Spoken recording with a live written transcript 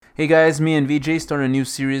Hey guys, me and VJ start a new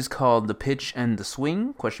series called The Pitch and the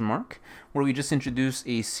Swing, question mark, where we just introduce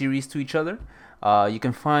a series to each other. You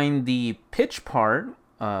can find the pitch part,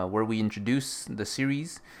 where we introduce the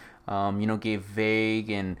series, gave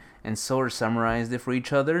vague and sort of summarized it for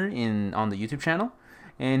each other on the YouTube channel.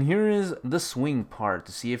 And here is the swing part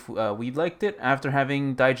to see if we liked it after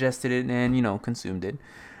having digested it and, consumed it.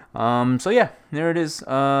 So yeah, there it is.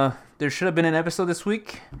 There should have been an episode this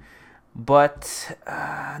week, but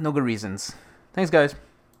no good reasons. Thanks, guys.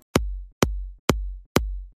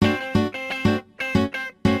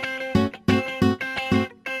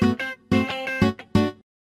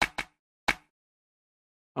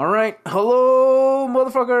 All right, hello,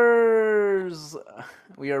 motherfuckers.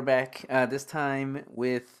 We are back. This time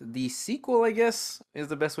with the sequel, I guess, is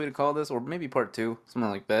the best way to call this, or maybe part two, something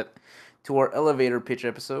like that, to our elevator pitch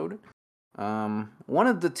episode. One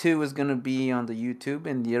of the two is gonna be on the YouTube,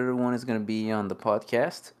 and the other one is gonna be on the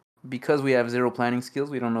podcast. Because we have zero planning skills,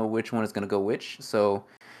 we don't know which one is gonna go which. So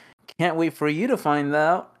can't wait for you to find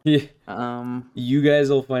out. Yeah, Um, you guys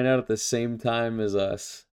will find out at the same time as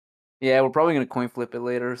us. yeah, we're probably gonna coin flip it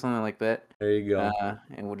later or something like that. There you go.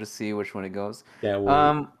 And we'll just see which one it goes. Can't wait.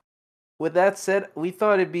 Um, with that said, we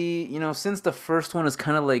thought it'd be, since the first one is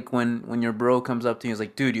kind of like when your bro comes up to you, and is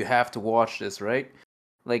like, dude, you have to watch this, right?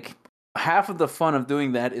 Like half of the fun of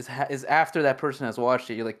doing that is after that person has watched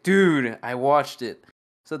it. You're like, dude, I watched it.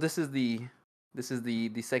 So this is the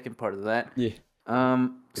second part of that. Yeah.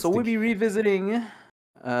 So we'll be revisiting.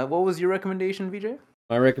 What was your recommendation, VJ?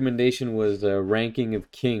 My recommendation was a ranking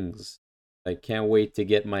of kings. I can't wait to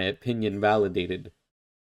get my opinion validated.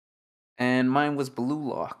 And mine was Blue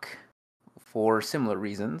Lock. For similar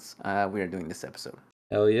reasons, we are doing this episode.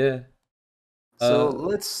 Hell yeah. So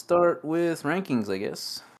let's start with rankings, I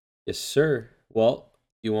guess. Yes, sir. Well,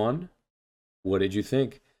 you on? What did you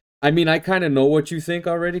think? I mean, I kind of know what you think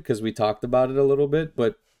already because we talked about it a little bit,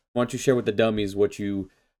 but why don't you share with the dummies what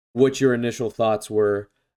your initial thoughts were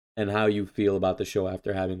and how you feel about the show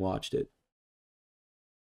after having watched it?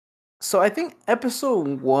 So I think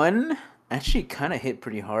episode one actually kind of hit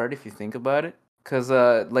pretty hard if you think about it. Cause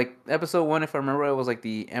like episode one, if I remember, it was like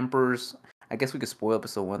the Emperor's. I guess we could spoil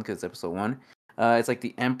episode one because it's episode one. It's like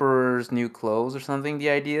the Emperor's new clothes or something. The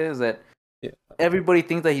idea is that Yeah. everybody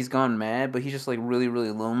thinks that he's gone mad, but he's just like really, really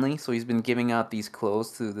lonely. So he's been giving out these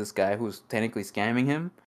clothes to this guy who's technically scamming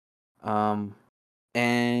him. Um,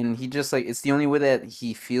 and he just like it's the only way that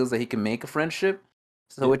he feels that he can make a friendship.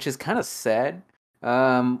 So Yeah. which is kind of sad.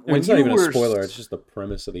 I mean, When it's not you even a were spoiler. It's just the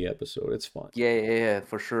premise of the episode. It's fun. yeah,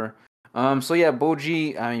 for sure. So yeah,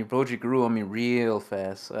 Boji grew on me real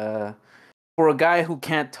fast. For a guy who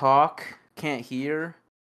can't talk, can't hear,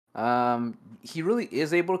 he really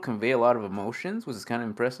is able to convey a lot of emotions, which is kind of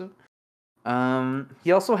impressive.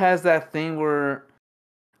 He also has that thing where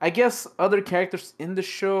I guess other characters in the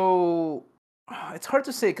show, it's hard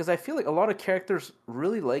to say because I feel like a lot of characters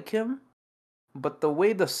really like him, but the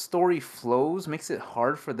way the story flows makes it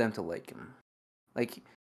hard for them to like him. Like,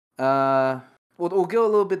 uh, we'll go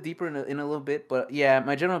a little bit deeper in a little bit, but yeah,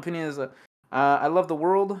 my general opinion is, I love the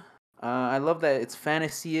world. I love that it's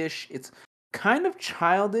fantasy-ish. It's kind of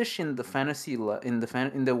childish in the fantasy in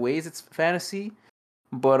the ways it's fantasy,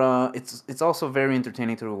 but it's also very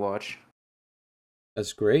entertaining to watch.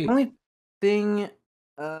 That's The great. only thing,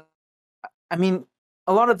 uh, I mean,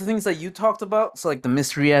 a lot of the things that you talked about, so like the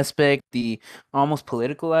mystery aspect, the almost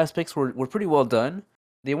political aspects, were pretty well done.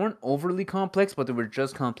 They weren't overly complex, but they were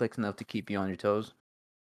just complex enough to keep you on your toes.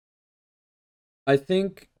 I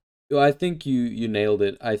think I think you nailed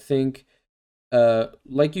it. I think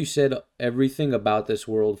like you said, everything about this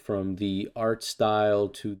world from the art style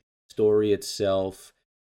to the story itself,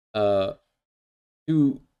 uh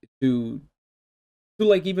to to to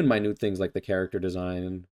like even minute things like the character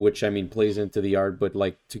design, which I mean plays into the art, but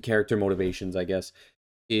like to character motivations, I guess,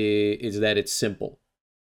 is that it's simple.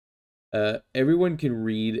 Everyone can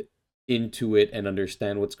read into it and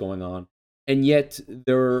understand what's going on. And yet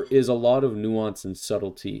there is a lot of nuance and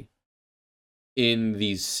subtlety in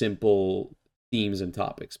these simple themes and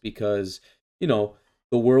topics because the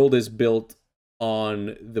world is built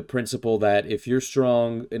on the principle that if you're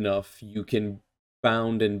strong enough you can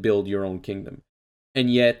found and build your own kingdom,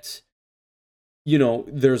 and yet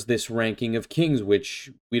there's this ranking of kings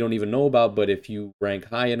which we don't even know about, but if you rank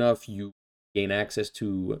high enough you gain access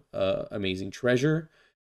to amazing treasure.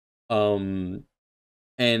 um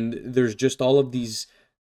and there's just all of these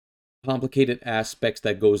complicated aspects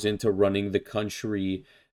that goes into running the country,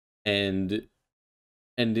 and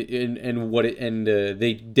and what it and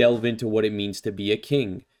they delve into what it means to be a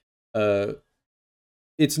king. Uh,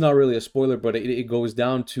 it's not really a spoiler, but it goes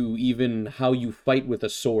down to even how you fight with a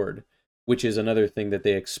sword, which is another thing that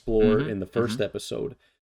they explore Mm-hmm. in the Mm-hmm. first episode.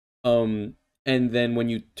 Um, and then when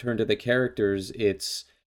you turn to the characters,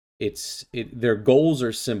 their goals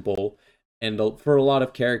are simple, and for a lot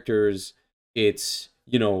of characters, it's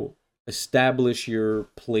establish your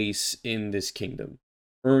place in this kingdom,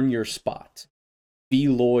 earn your spot, be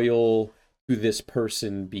loyal to this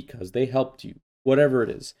person because they helped you, whatever it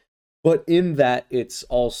is. But in that, it's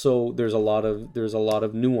also there's a lot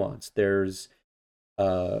of nuance.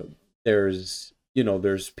 Uh there's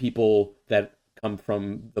people that come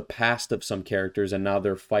from the past of some characters and now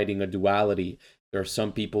they're fighting a duality. There are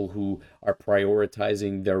some people who are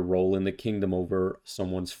prioritizing their role in the kingdom over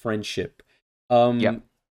someone's friendship. Yeah. um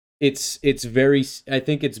it's very, I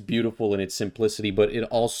think it's beautiful in its simplicity, but it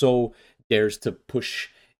also dares to push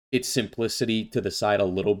its simplicity to the side a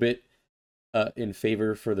little bit, in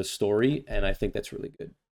favor for the story, and I think that's really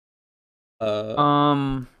good.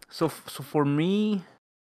 uh So for me,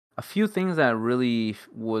 a few things that really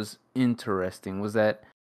was interesting was that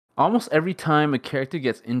almost every time a character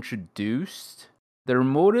gets introduced, their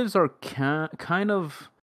motives are kind of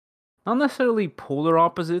not necessarily polar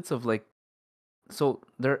opposites of like, so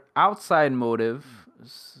their outside motive,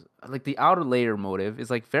 like the outer layer motive, is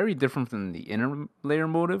like very different than the inner layer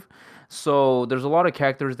motive. So there's a lot of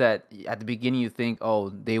characters that at the beginning you think, oh,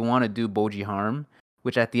 they want to do Boji harm,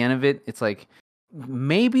 which at the end of it, it's like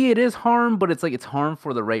maybe it is harm, but it's like it's harm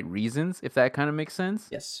for the right reasons, if that kind of makes sense.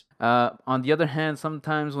 yes. On the other hand,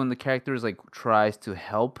 sometimes when the character is like tries to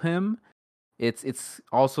help him, it's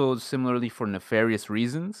also similarly for nefarious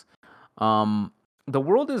reasons. Um, the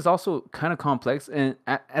world is also kind of complex, and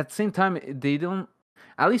at the same time, they don't.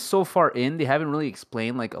 At least so far in, they haven't really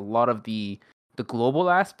explained like a lot of the global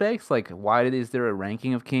aspects, like why is there a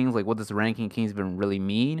ranking of kings? Like, what does the ranking of kings even really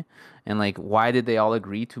mean? And like, why did they all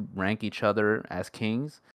agree to rank each other as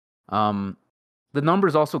kings? Um, the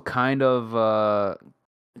numbers also kind of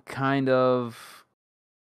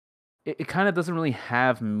it kind of doesn't really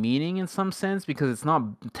have meaning in some sense because it's not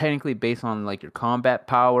technically based on like your combat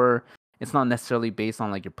power. It's not necessarily based on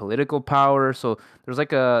like your political power. So there's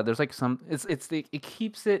like some it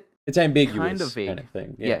keeps it It's kind of ambiguous kind vague. of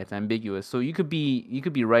thing, Yeah, yeah. it's ambiguous. So you could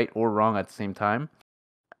be right or wrong at the same time.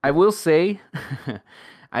 I will say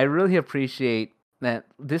I really appreciate that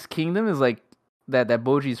this kingdom is like that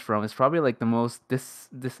Boji's from is probably like the most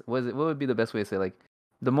what would be the best way to say, like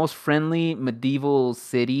the most friendly medieval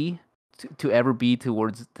city to ever be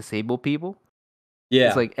towards disabled people. It's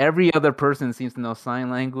Yeah. like every other person seems to know sign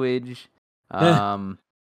language. Um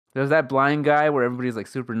there's that blind guy where everybody's like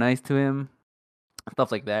super nice to him,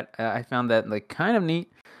 stuff like that. I found that like kind of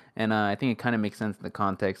neat, and I think it kind of makes sense in the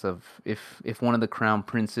context of if one of the crown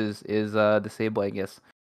princes is disabled. I guess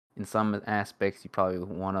in some aspects you probably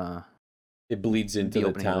want to It bleeds into be the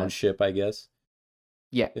opening to that. township, I guess.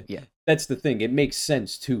 Yeah, yeah. That's the thing. It makes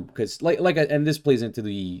sense too, because and this plays into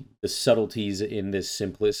the subtleties in this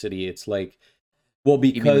simplicity. It's like, well,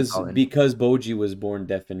 Keeping this because all in. Boji was born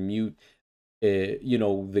deaf and mute,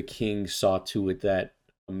 the king saw to it that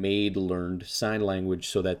a maid learned sign language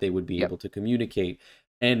so that they would be Yep. able to communicate.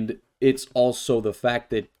 And it's also the fact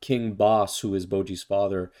that King Boss, who is Boji's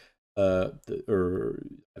father, or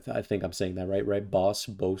I think I'm saying that right, right? Boss,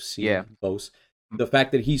 Yeah. Bosi, Bos. The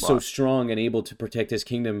fact that he's so Boss. strong and able to protect his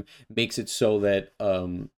kingdom makes it so that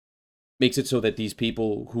these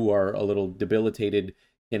people who are a little debilitated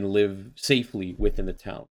can live safely within the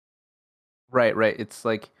town. Right, right. It's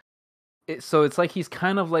like so it's like he's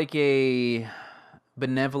kind of like a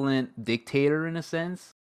benevolent dictator in a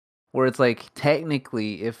sense, where it's like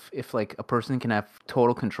technically if like a person can have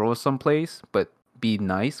total control of some place but be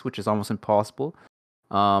nice, which is almost impossible,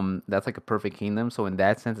 that's like a perfect kingdom. So in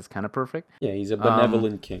that sense it's kind of perfect. Yeah, he's a um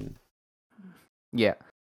benevolent king. yeah.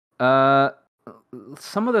 uh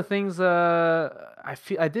some of the things,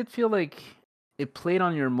 I did feel like it played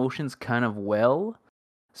on your emotions kind of well.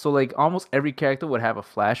 So like almost every character would have a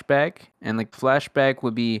flashback, and like flashback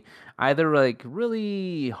would be either like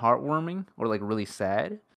really heartwarming or like really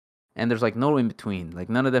sad, and there's like no in between. Like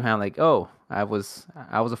none of them have like, oh, I was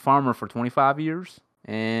a farmer for 25 years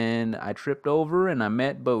and I tripped over and I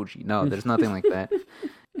met Boji. No, there's nothing like that.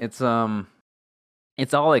 It's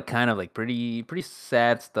it's all like kind of like pretty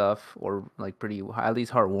sad stuff, or like pretty at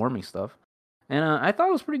least heartwarming stuff. And I thought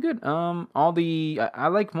it was pretty good. I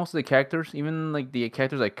like most of the characters, even like the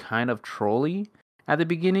characters like kind of trolly at the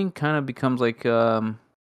beginning, kind of becomes like I'm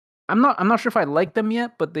not sure if I like them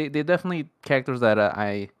yet, but they definitely characters that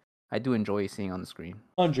I do enjoy seeing on the screen.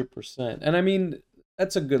 100%. And I mean,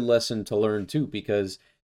 that's a good lesson to learn too, because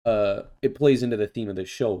it plays into the theme of the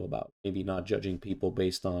show about maybe not judging people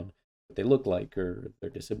based on what they look like or their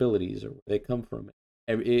disabilities or where they come from.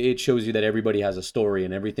 It shows you that everybody has a story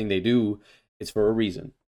and everything they do is for a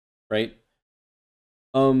reason, right?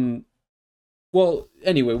 Um, well,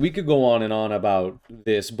 anyway, we could go on and on about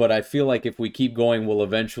this, but I feel like if we keep going, we'll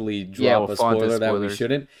eventually Yeah, drop we'll a fall into spoiler that we spoilers.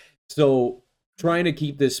 shouldn't. So, trying to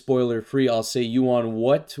keep this spoiler free, I'll say you on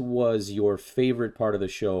what was your favorite part of the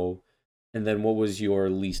show, and then what was your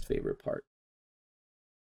least favorite part?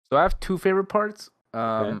 So I have two favorite parts.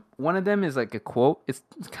 Okay. One of them is like a quote. It's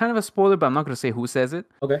kind of a spoiler, but I'm not gonna say who says it.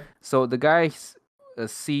 Okay. So the guy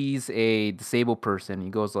sees a disabled person. He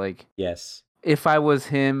goes like, Yes. "If I was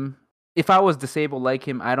him, if I was disabled like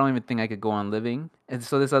him, I don't even think I could go on living." And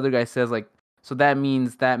so this other guy says like, "So that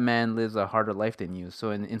means that man lives a harder life than you.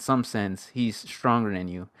 So in some sense, he's stronger than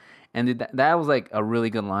you." And that was like a really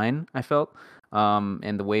good line, I felt.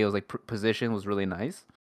 And the way it was like positioned was really nice.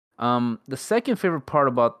 The second favorite part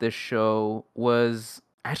about this show was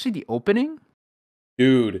actually the opening.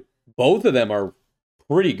 Dude, both of them are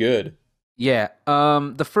pretty good. Yeah.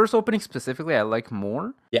 The first opening specifically, I like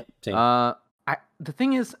more. Yeah, same. Uh, the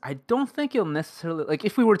thing is, I don't think you'll necessarily like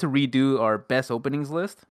if we were to redo our best openings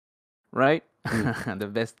list, right? Mm. The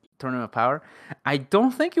best Tournament of Power. I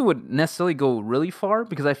don't think it would necessarily go really far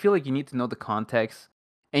because I feel like you need to know the context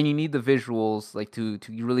and you need the visuals like to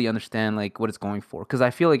really understand like what it's going for. Because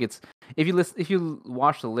I feel like it's if you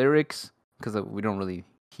watch the lyrics because we don't really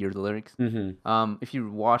hear the lyrics. Mm-hmm. If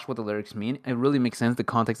you watch what the lyrics mean, it really makes sense the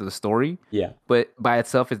context of the story. Yeah. But by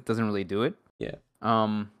itself, it doesn't really do it. Yeah.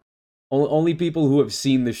 Um, Only people who have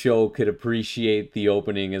seen the show could appreciate the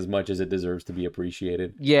opening as much as it deserves to be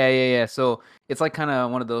appreciated. yeah. So it's like kind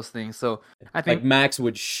of one of those things. So I Like think Max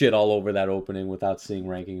would shit all over that opening without seeing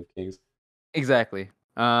Ranking of Kings. exactly.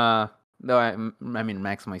 Though I mean,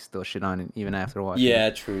 Max might still shit on it even after watching Yeah,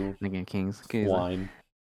 true. Again Kings. Okay, Swine.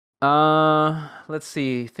 let's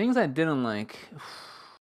see things I didn't like.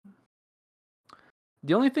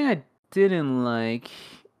 The only thing I didn't like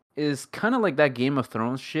is kind of like that Game of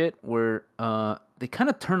Thrones shit where they kind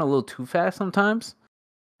of turn a little too fast sometimes.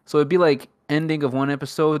 So it'd be like ending of one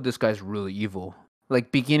episode, this guy's really evil.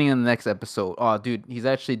 Like beginning of the next episode, oh dude, he's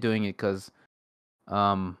actually doing it because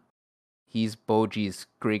um he's Boji's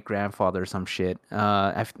great grandfather or some shit.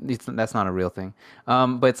 That's not a real thing.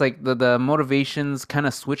 But it's like the motivations kind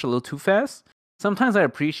of switch a little too fast. Sometimes I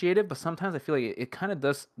appreciate it, but sometimes I feel like it kind of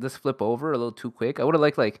does flip over a little too quick. I would have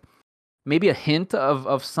liked like maybe a hint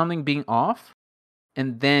of something being off,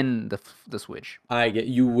 and then the switch. I get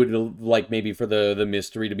you would like maybe for the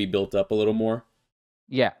mystery to be built up a little more.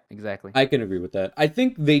 Yeah, exactly. I can agree with that. I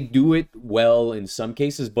think they do it well in some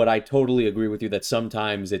cases, but I totally agree with you that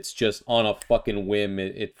sometimes it's just on a fucking whim.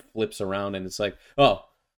 It flips around and it's like, oh,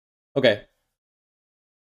 okay.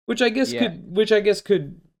 Yeah, Which I guess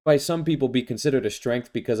could by some people be considered a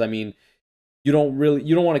strength because I mean, you don't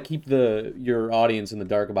want to keep the your audience in the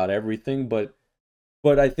dark about everything, but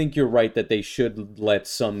I think you're right that they should let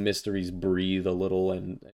some mysteries breathe a little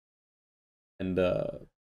and and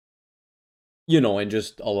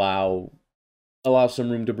just allow some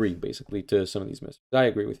room to breathe basically to some of these mysteries. I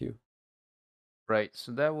agree with you. right.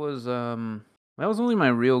 So that was only my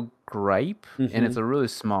real gripe, and it's Mhm. a really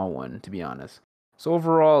small one to be honest. So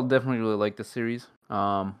overall, definitely really like the series.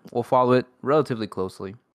 We'll follow it relatively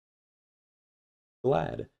closely.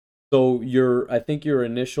 Glad. So I think your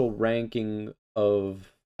initial ranking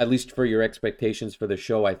of at least for your expectations for the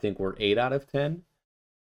show, I think were 8 out of 10.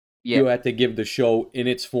 Yeah. You had to give the show in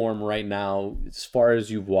its form right now, as far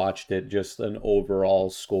as you've watched it, just an overall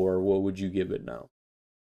score. What would you give it now?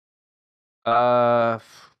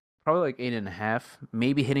 Probably like 8.5,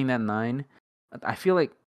 maybe hitting that 9. I feel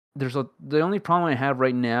like the only problem I have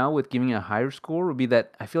right now with giving a higher score would be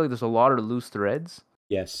that I feel like there's a lot of loose threads,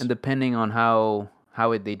 and Yes. depending on how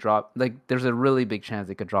they drop, like there's a really big chance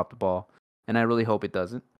they could drop the ball, and I really hope it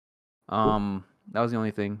doesn't. That was the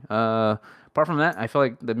only thing. Apart from that, I felt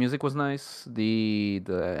like the music was nice, the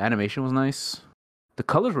animation was nice, the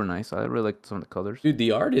colors were nice. I really liked some of the colors. Dude,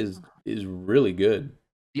 the art is really good.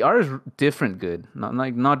 The art is different good.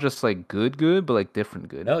 Not just like good, but like different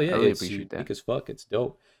good. Hell yeah, I really it's appreciate that. unique as fuck. It's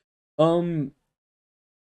dope. Um,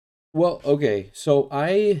 well, okay. So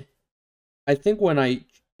I think when I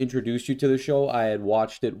introduced you to the show, I had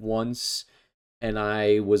watched it once and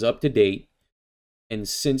I was up to date. And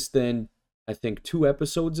since then, I think 2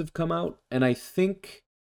 episodes have come out, and I think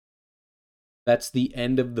that's the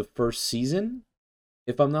end of the first season,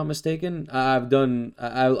 if I'm not mistaken. I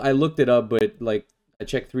looked it up, but like I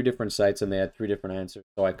checked 3 different sites and they had 3 different answers,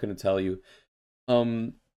 so I couldn't tell you.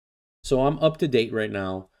 Um, so I'm up to date right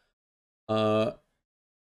now. Uh,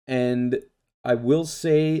 And I will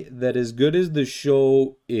say that as good as the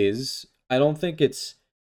show is, I don't think it's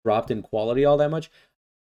dropped in quality all that much.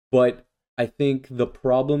 But I think the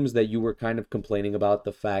problems that you were kind of complaining about,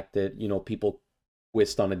 the fact that, people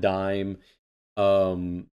twist on a dime,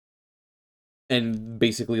 um, and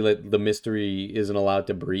basically the mystery isn't allowed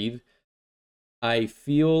to breathe. I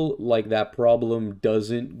feel like that problem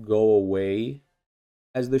doesn't go away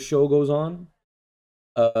as the show goes on.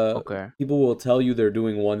 Uh, Okay. People will tell you they're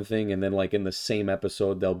doing one thing, and then like in the same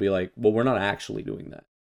episode, they'll be like, "Well, we're not actually doing that."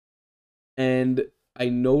 And I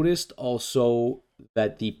noticed also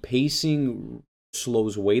that the pacing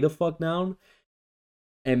slows way the fuck down,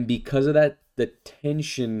 and because of that, the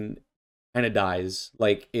tension kind of dies.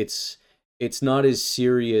 Like it's not as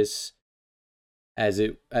serious as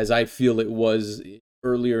I feel it was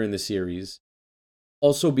earlier in the series.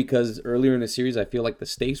 Also because earlier in the series I feel like the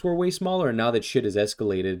stakes were way smaller, and now that shit has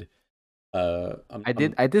escalated, I'm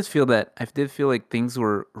I did feel like things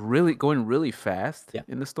were really going really fast yeah,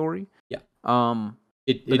 in the story. yeah. Um,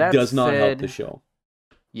 but It that does not help the said, show.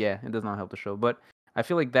 yeah, it does not help the show. But I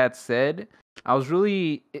feel like that said, I was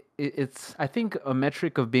really it's I think a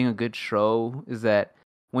metric of being a good show is that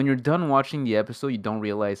when you're done watching the episode, you don't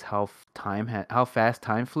realize how fast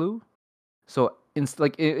time flew. So it's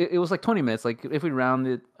like it was like 20 minutes. Like if we round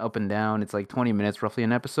it up and down, it's like 20 minutes roughly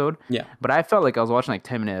an episode. Yeah, But I felt like I was watching like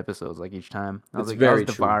 10-minute episodes like each time. that's I was very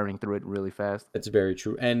true. devouring through it really fast. That's very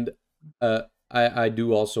true. And I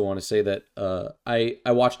do also want to say that I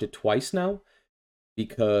watched it twice now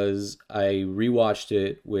because I rewatched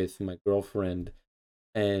it with my girlfriend,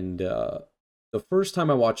 and the first time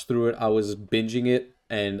I watched through it, I was binging it,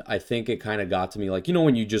 and I think it kind of got to me, like,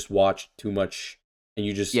 when you just watch too much and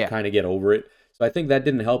you just Yeah. kind of get over it. So I think that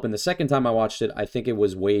didn't help. And the second time I watched it, I think it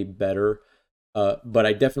was way better. But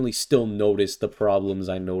I definitely still noticed the problems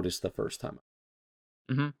I noticed the first time.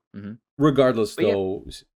 Mhm. Mhm. Regardless, But yeah, though,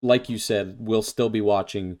 like you said, we'll still be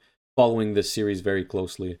following this series very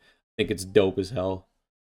closely. I think it's dope as hell.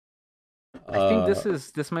 I think Uh,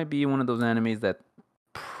 this might be one of those animes that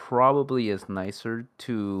probably is nicer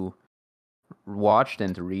to watch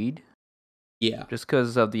than to read, yeah. just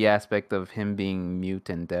because of the aspect of him being mute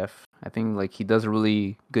and deaf. I think like he does a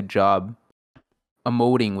really good job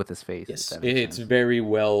emoting with his face, if Yes, that makes it's sense. very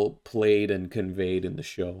well played and conveyed in the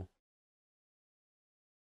show.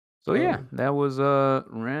 So yeah, Um, that was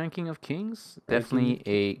Ranking of Kings. Ranking Definitely of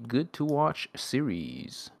Kings. a good to watch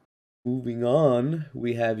series. Moving on,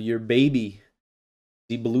 we have your baby,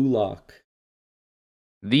 the Blue Lock.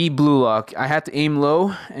 The Blue Lock. I had to aim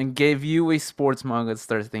low and gave you a sports manga to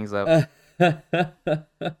start things up.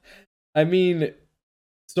 I mean,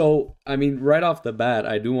 right off the bat,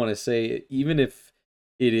 I do want to say, even if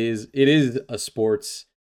it is a sports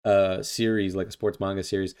series, like a sports manga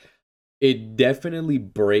series, it definitely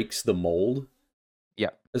breaks the mold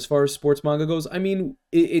Yeah. as far as sports manga goes. I mean,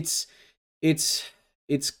 it's it's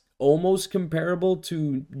almost comparable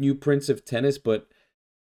to New Prince of Tennis, but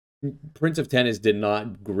Prince of Tennis did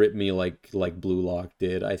not grip me like Blue Lock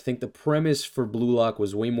did. I think the premise for Blue Lock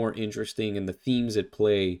was way more interesting, and the themes at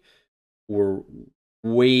play were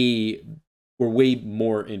way way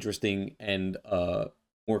more interesting and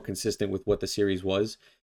more consistent with what the series was.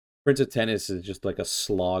 Prince of Tennis is just like a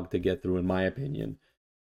slog to get through, in my opinion.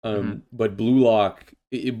 Hmm. But Blue Lock,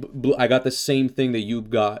 I got the same thing that you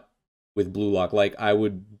got with Blue Lock. Like, I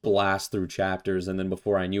would blast through chapters, and then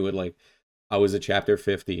before I knew it, like, I was at chapter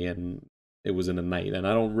 50, and it was in a night. And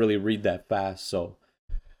I don't really read that fast, so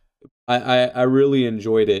I really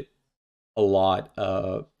enjoyed it a lot.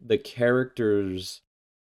 The characters,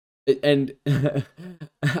 and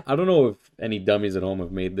I don't know if any dummies at home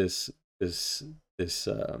have made this this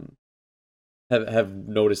have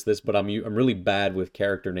noticed this, but I'm really bad with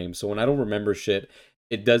character names. So when I don't remember shit,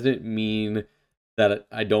 it doesn't mean that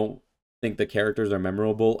I don't think the characters are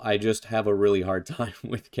memorable. I just have a really hard time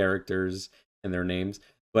with characters and their names.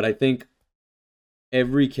 But I think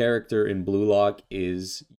every character in Blue Lock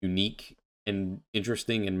is unique and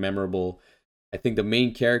interesting and memorable. I think the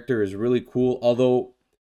main character is really cool, although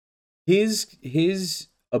his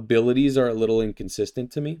abilities are a little inconsistent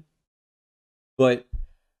to me. But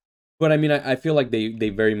I mean, I feel like they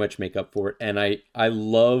very much make up for it, and I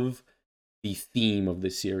love the theme of the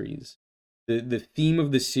series. The theme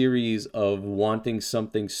of the series of wanting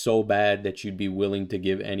something so bad that you'd be willing to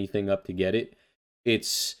give anything up to get it.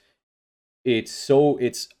 It's it's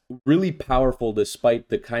really powerful despite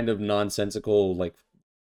the kind of nonsensical, like,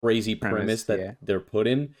 crazy premise Premise. that Yeah. they're put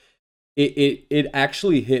in. It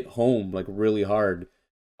actually hit home like really hard.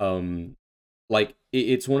 Um Like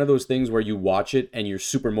it's one of those things where you watch it and you're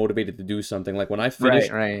super motivated to do something. Like when I Right, finished,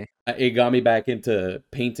 right. it got me back into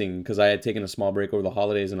painting because I had taken a small break over the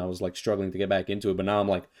holidays and I was like struggling to get back into it. But now I'm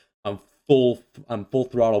like I'm full I'm full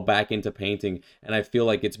throttle back into painting, and I feel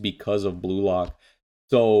like it's because of Blue Lock.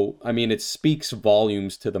 So I mean, it speaks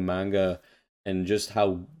volumes to the manga and just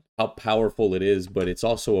how powerful it is. But it's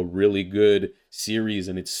also a really good series,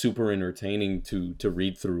 and it's super entertaining to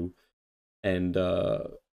read through.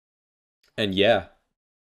 And yeah,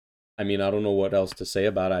 I mean, I don't know what else to say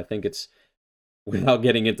about it. I think it's, without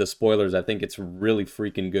getting into spoilers, I think it's really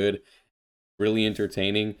freaking good, really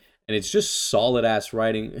entertaining, and it's just solid ass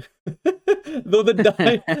writing. Though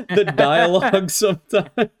the dialogue sometimes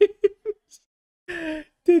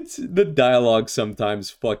the dialogue sometimes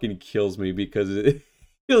fucking kills me because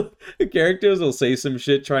the characters will say some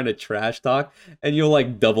shit trying to trash talk, and you'll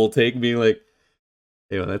like double take me like,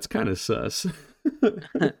 yo, that's kind of sus.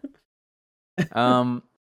 um,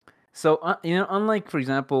 so unlike for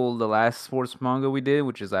example the last sports manga we did,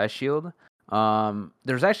 which is Ice Shield,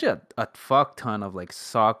 there's actually a fuck ton of like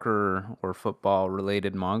soccer or football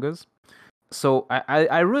related mangas. So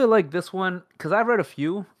I really like this one because I've read a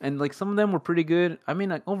few and like some of them were pretty good. I mean,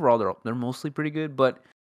 like overall they're mostly pretty good, but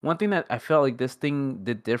one thing that I felt like this thing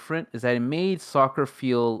did different is that it made soccer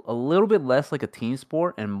feel a little bit less like a team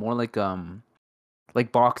sport and more like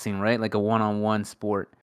boxing, right? Like a one-on-one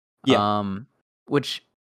sport. Yeah, Um, which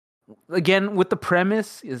again with the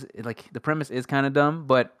premise is like the premise is kind of dumb,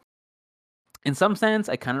 but in some sense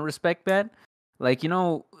I kind of respect that. Like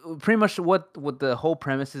pretty much what the whole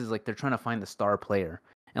premise is like they're trying to find the star player,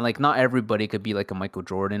 and like not everybody could be like a Michael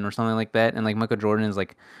Jordan or something like that, and like Michael Jordan is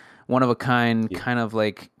like one of a kind, yeah. kind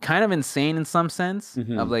of insane in some sense of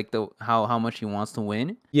Hmm. like the how much he wants to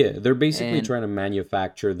win. Yeah, they're basically And trying to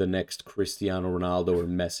manufacture the next Cristiano Ronaldo or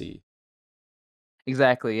Messi.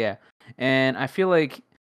 exactly, yeah. And I feel like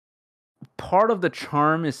part of the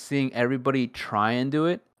charm is seeing everybody try and do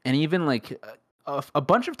it, and even like a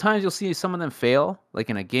bunch of times you'll see some of them fail, like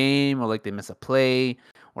in a game or like they miss a play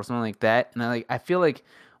or something like that. And I feel like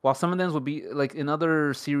while some of them will be like in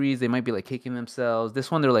other series they might be like kicking themselves, this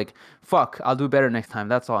one they're like, "Fuck, I'll do better next time."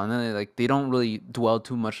 That's all, and then they don't really dwell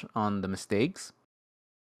too much on the mistakes.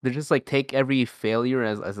 They just like take every failure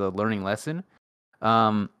as a learning lesson.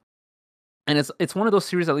 Um, and it's one of those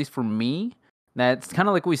series, at least for me, that's kind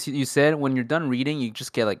of like you said. When you're done reading, you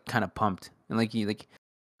just get like kind of pumped, and like you like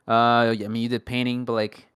I mean, you did painting, but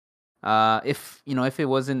like if if it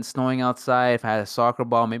wasn't snowing outside, if I had a soccer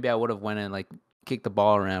ball, maybe I would have went and like kicked the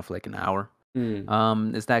ball around for like an hour.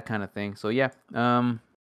 Hmm. It's that kind of thing. So yeah.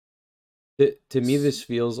 To me, this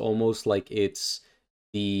feels almost like it's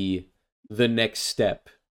the the next step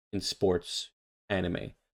in sports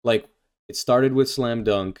anime. Like it started with Slam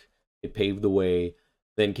Dunk, it paved the way.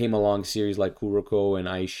 Then came along series like Kuroko and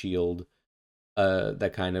Ice Shield,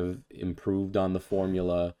 that kind of improved on the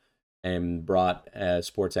formula and brought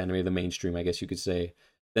sports anime to the mainstream, I guess you could say.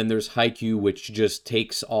 Then there's Haikyuu, which just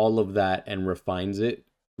takes all of that and refines it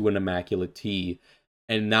to an immaculate T.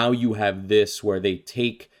 And now you have this where they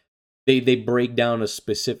break down a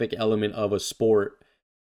specific element of a sport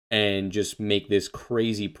and just make this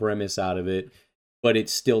crazy premise out of it, but it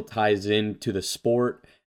still ties into the sport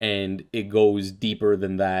and it goes deeper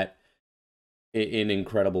than that in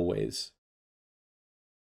incredible ways.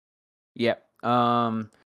 Yeah.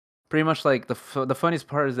 Pretty much like the funniest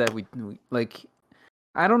part is that we like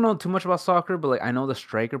I don't know too much about soccer, but like I know the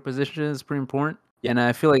striker position is pretty important, Yeah. and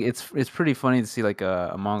I feel like it's pretty funny to see like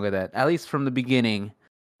a manga that at least from the beginning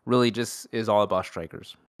really just is all about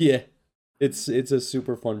strikers. Yeah. It's a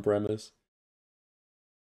super fun premise.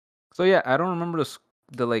 So yeah, I don't remember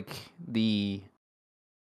the like the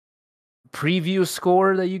preview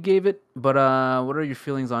score that you gave it, but what are your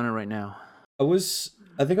feelings on it right now?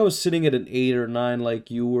 I think I was sitting at an 8 or 9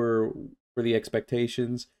 like you were for the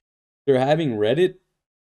expectations. After having read it,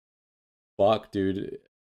 fuck dude,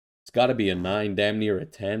 it's got to be a 9, damn near a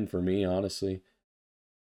 10 for me, honestly.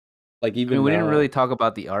 Like I mean, even we didn't really now, talk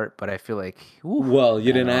about the art, but I feel like, oof, well, you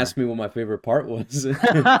that didn't art. ask me what my favorite part was. All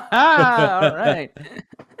right.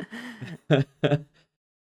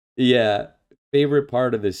 Yeah, favorite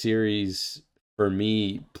part of the series for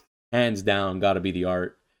me, hands down, got to be the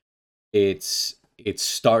art. It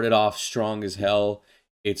started off strong as hell.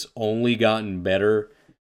 It's only gotten better,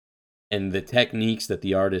 and the techniques that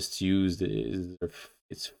the artists used is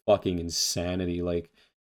it's fucking insanity. Like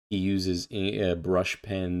he uses brush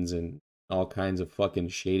pens and all kinds of fucking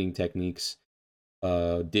shading techniques,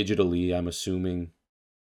 digitally, I'm assuming.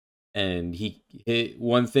 And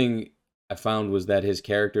one thing I found was that his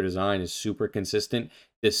character design is super consistent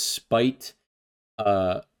despite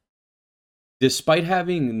uh despite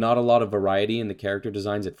having not a lot of variety in the character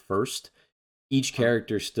designs at first, each Huh.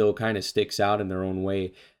 character still kind of sticks out in their own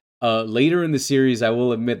way. Later in the series, I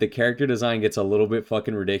will admit the character design gets a little bit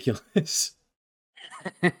fucking ridiculous.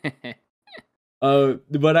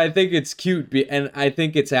 But I think it's cute, and I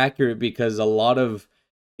think it's accurate because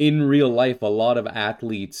in real life, a lot of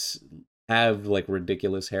athletes have like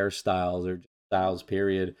ridiculous hairstyles or styles,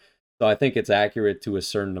 period. So I think it's accurate to a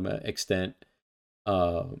certain extent.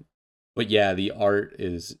 Uh, but yeah, the art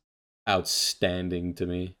is outstanding to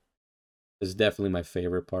me. It's definitely my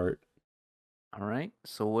favorite part. All right.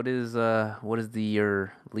 So what is the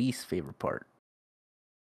your least favorite part?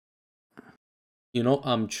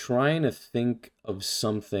 I'm trying to think of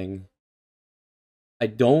something. I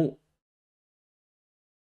don't.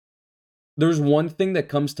 There's one thing that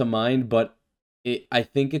comes to mind, but I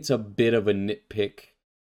think it's a bit of a nitpick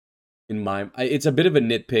it's a bit of a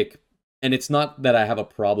nitpick, and it's not that I have a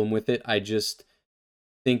problem with it. I just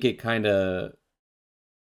think it kind of.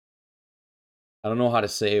 I don't know how to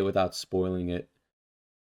say it without spoiling it.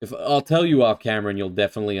 If I'll tell you off camera, and you'll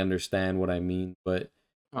definitely understand what I mean.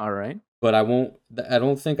 All right. But I won't. I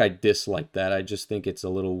don't think I dislike that. I just think it's a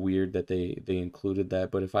little weird that they included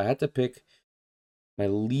that. But if I had to pick my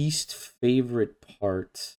least favorite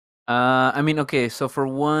part, I mean, okay. So for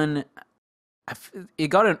one, it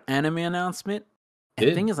got an anime announcement. And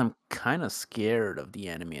the thing did is, I'm kind of scared of the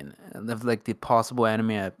anime and of like the possible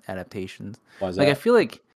anime adaptations. why is Like I that? feel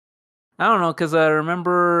like I don't know because I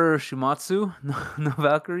remember Shumatsu no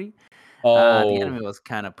Valkyrie. The Oh, anime was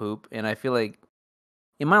kind of poop, and I feel like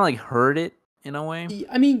it might like hurt it in a way.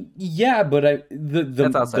 I mean, yeah, but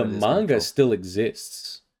That's outside the of this manga control. still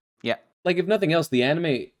exists. Yeah. Like if nothing else, the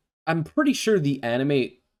anime. I'm pretty sure the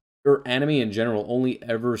anime or anime in general only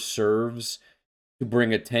ever serves to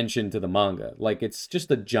bring attention to the manga. Like it's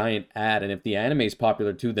just a giant ad, and if the anime is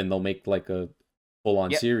popular too, then they'll make like a full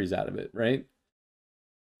on Yep. series out of it, right?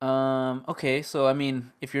 Okay. So I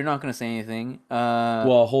mean, if you're not gonna say anything,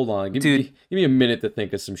 Well, hold on. dude. Give me a minute to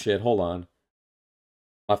think of some shit. Hold on.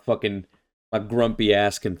 My fucking my grumpy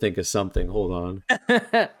ass can think of something. Hold on.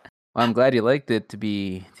 Well, I'm glad you liked it to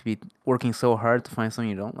be working so hard to find something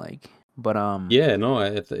you don't like. But Yeah, no,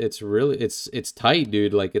 it's really it's tight,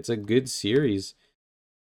 dude. Like it's a good series.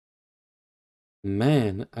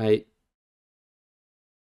 Man,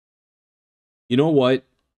 you know what?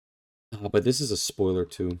 But this is a spoiler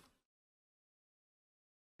too.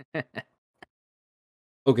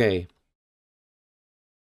 Okay,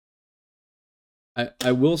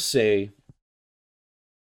 I will say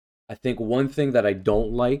I think one thing that I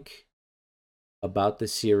don't like about the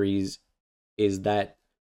series is that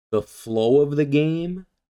the flow of the game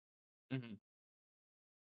Mhm.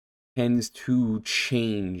 tends to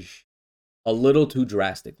change a little too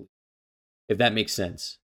drastically, if that makes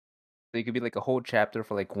sense. So it could be like a whole chapter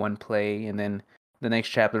for like one play, and then the next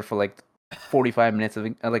chapter for like 45 minutes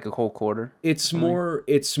of like a whole quarter or something.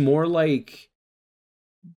 It's more like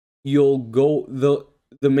you'll go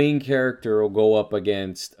the main character will go up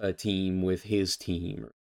against a team with his team,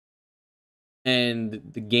 and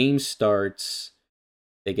the game starts,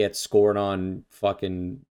 they get scored on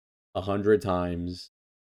fucking 100 times.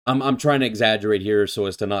 I'm trying to exaggerate here so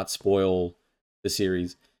as to not spoil the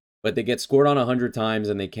series, but they get scored on 100 times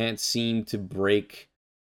and they can't seem to break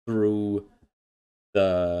through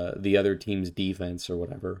the other team's defense or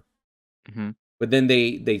whatever. Hmm. But then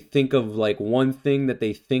they think of like one thing that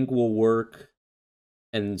they think will work,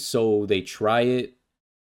 and so they try it,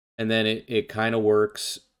 and then it kind of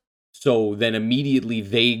works. So then immediately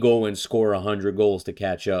they go and score 100 goals to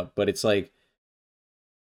catch up. But it's like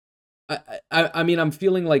I mean I'm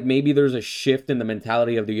feeling like maybe there's a shift in the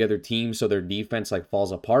mentality of the other team, so their defense like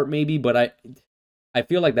falls apart maybe. But I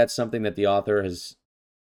feel like that's something that the author has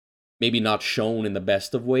maybe not shown in the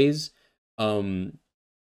best of ways. Um,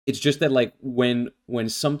 it's just that like when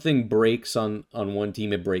something breaks on one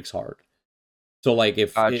team, it breaks hard. So like if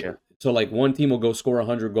it Gotcha. so like one team will go score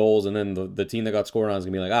 100 goals, and then the team that got scored on is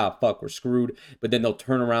gonna be like, ah, fuck, we're screwed. But then they'll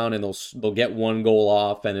turn around and they'll get one goal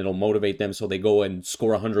off, and it'll motivate them, so they go and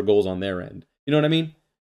score 100 goals on their end. You know what I mean?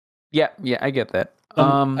 Yeah, yeah, I get that.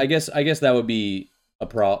 I guess that would be a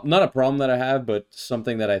problem, not a problem that I have, but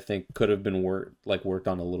something that I think could have been worked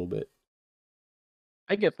on a little bit.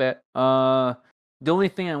 I get that. The only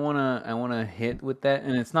thing I wanna hit with that,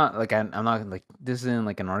 and it's not like I'm not like this isn't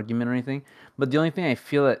like an argument or anything, but the only thing I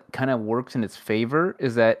feel that kind of works in its favor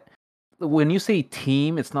is that when you say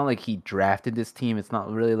team, it's not like he drafted this team. It's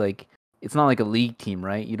not like a league team,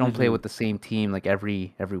 right? You don't play Hmm. with the same team like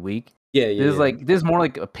every week. Yeah, yeah, yeah. This is more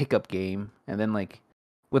like a pickup game, and then like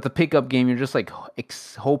with a pickup game, you're just like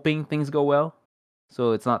hoping things go well.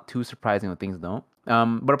 so it's not too surprising when things don't.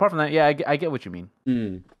 But apart from that, yeah, I get what you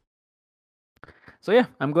mean. So yeah,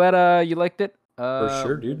 I'm glad you liked it. For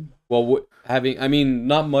sure, dude. Well, I mean,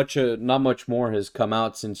 not much more has come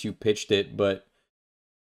out since you pitched it, but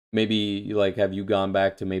maybe like have you gone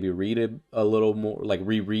back to maybe read it a little more, like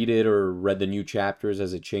reread it or read the new chapters?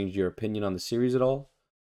 Has it changed your opinion on the series at all?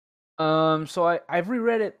 So I've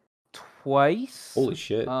reread it twice. Holy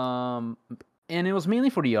shit. And it was mainly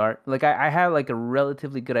for the art. Like I had like a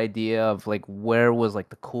relatively good idea of like where was like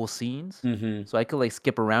the cool scenes, so I could like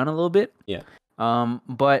skip around a little bit. Yeah.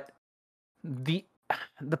 But the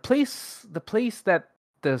place that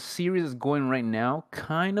the series is going right now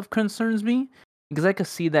kind of concerns me because I could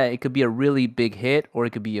see that it could be a really big hit or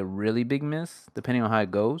it could be a really big miss depending on how it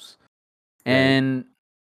goes. Right. And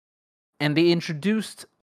they introduced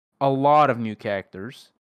a lot of new characters,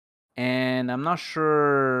 and I'm not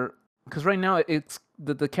sure because right now it's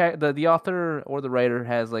the author or the writer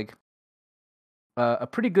has like a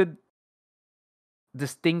pretty good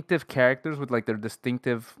distinctive characters with like their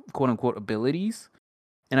distinctive quote unquote abilities,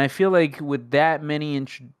 and I feel like with that many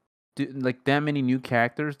that many new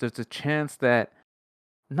characters, there's a chance that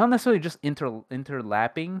not necessarily just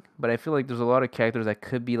interlapping, but I feel like there's a lot of characters that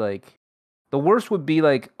could be like the worst would be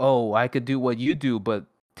like, oh, I could do what you do, but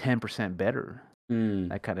 10% better.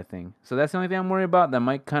 That kind of thing. So that's the only thing I'm worried about. That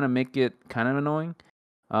might kind of make it kind of annoying.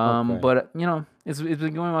 Okay. But you know, it's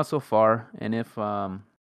been going well so far, and if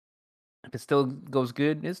it still goes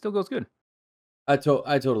good, it still goes good. I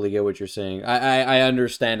totally get what you're saying. I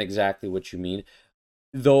understand exactly what you mean.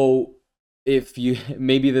 Though, if you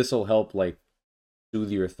maybe this will help like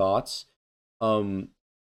soothe your thoughts.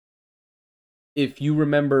 If you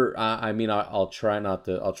remember, I mean, I'll try not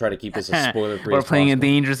to. I'll try to keep this as spoiler free. We're playing possible. A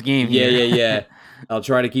dangerous game. Yeah, here. yeah. I'll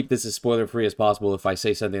try to keep this as spoiler free as possible. If I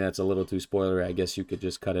say something that's a little too spoilery, I guess you could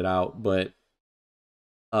just cut it out. But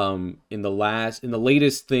in the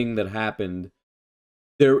latest thing that happened,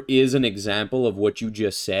 there is an example of what you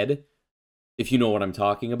just said, if you know what I'm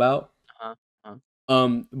talking about.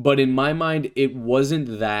 But in my mind, it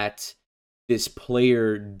wasn't that this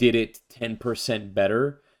player did it 10%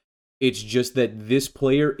 better. It's just that this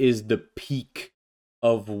player is the peak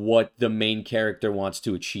of what the main character wants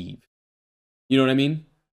to achieve. You know what I mean?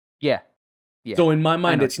 Yeah. So in my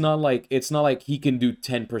mind, it's not like he can do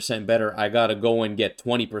 10% better. I gotta go and get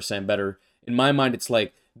 20% better. In my mind, it's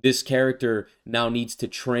like this character now needs to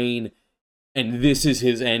train, and this is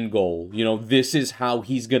his end goal. You know, this is how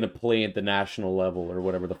he's gonna play at the national level or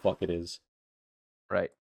whatever the fuck it is. Right.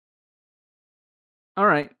 All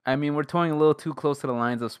right. I mean, we're toying a little too close to the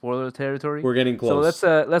lines of spoiler territory. We're getting close.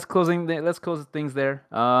 So let's close things there.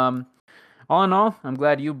 All in all, I'm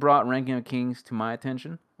glad you brought Ranking of Kings to my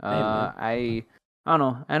attention. I don't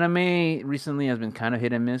know. Anime recently has been kind of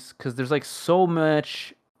hit and miss because there's like so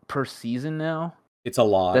much per season now. It's a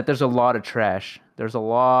lot. That there's a lot of trash. There's a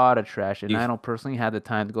lot of trash, and I don't personally have the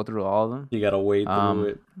time to go through all of them. You gotta wade through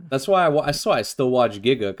it. That's why I still watch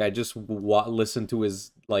Gigguk. I just listen to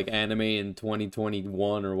his like anime in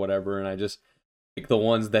 2021 or whatever, and I just pick the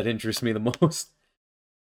ones that interest me the most.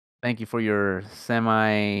 Thank you for your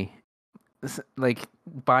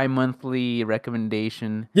bi-monthly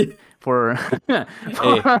recommendation for hey,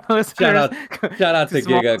 shout out to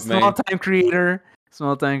Gigguk, man.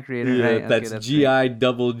 Small time creator. Yeah, right? that's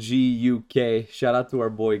GIGGUK. Shout out to our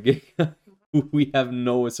boy Gigguk, who we have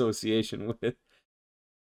no association with.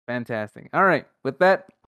 Fantastic. All right, with that,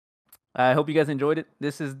 I hope you guys enjoyed it.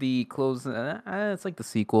 This is the close. It's like the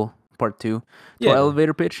sequel, part 2 to our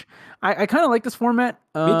elevator pitch. I kind of like this format.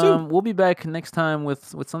 Me too. We'll be back next time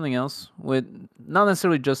with something else, with not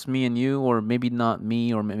necessarily just me and you, or maybe not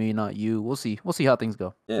me, or maybe not you. We'll see how things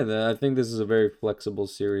go. Yeah, I think this is a very flexible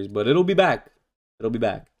series, but it'll be back. It will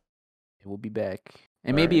be back,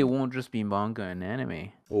 and maybe it won't just be manga and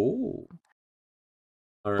anime. Oh,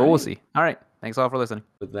 all right. But we'll see. All right, thanks all for listening.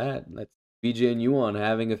 With that, that's BJ and you on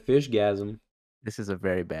having a fishgasm. This is a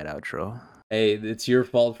very bad outro. Hey, it's your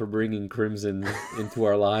fault for bringing Crimson into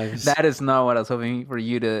our lives. That is not what I was hoping for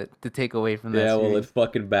you to take away from that. Yeah, well, it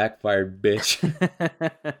fucking backfired, bitch.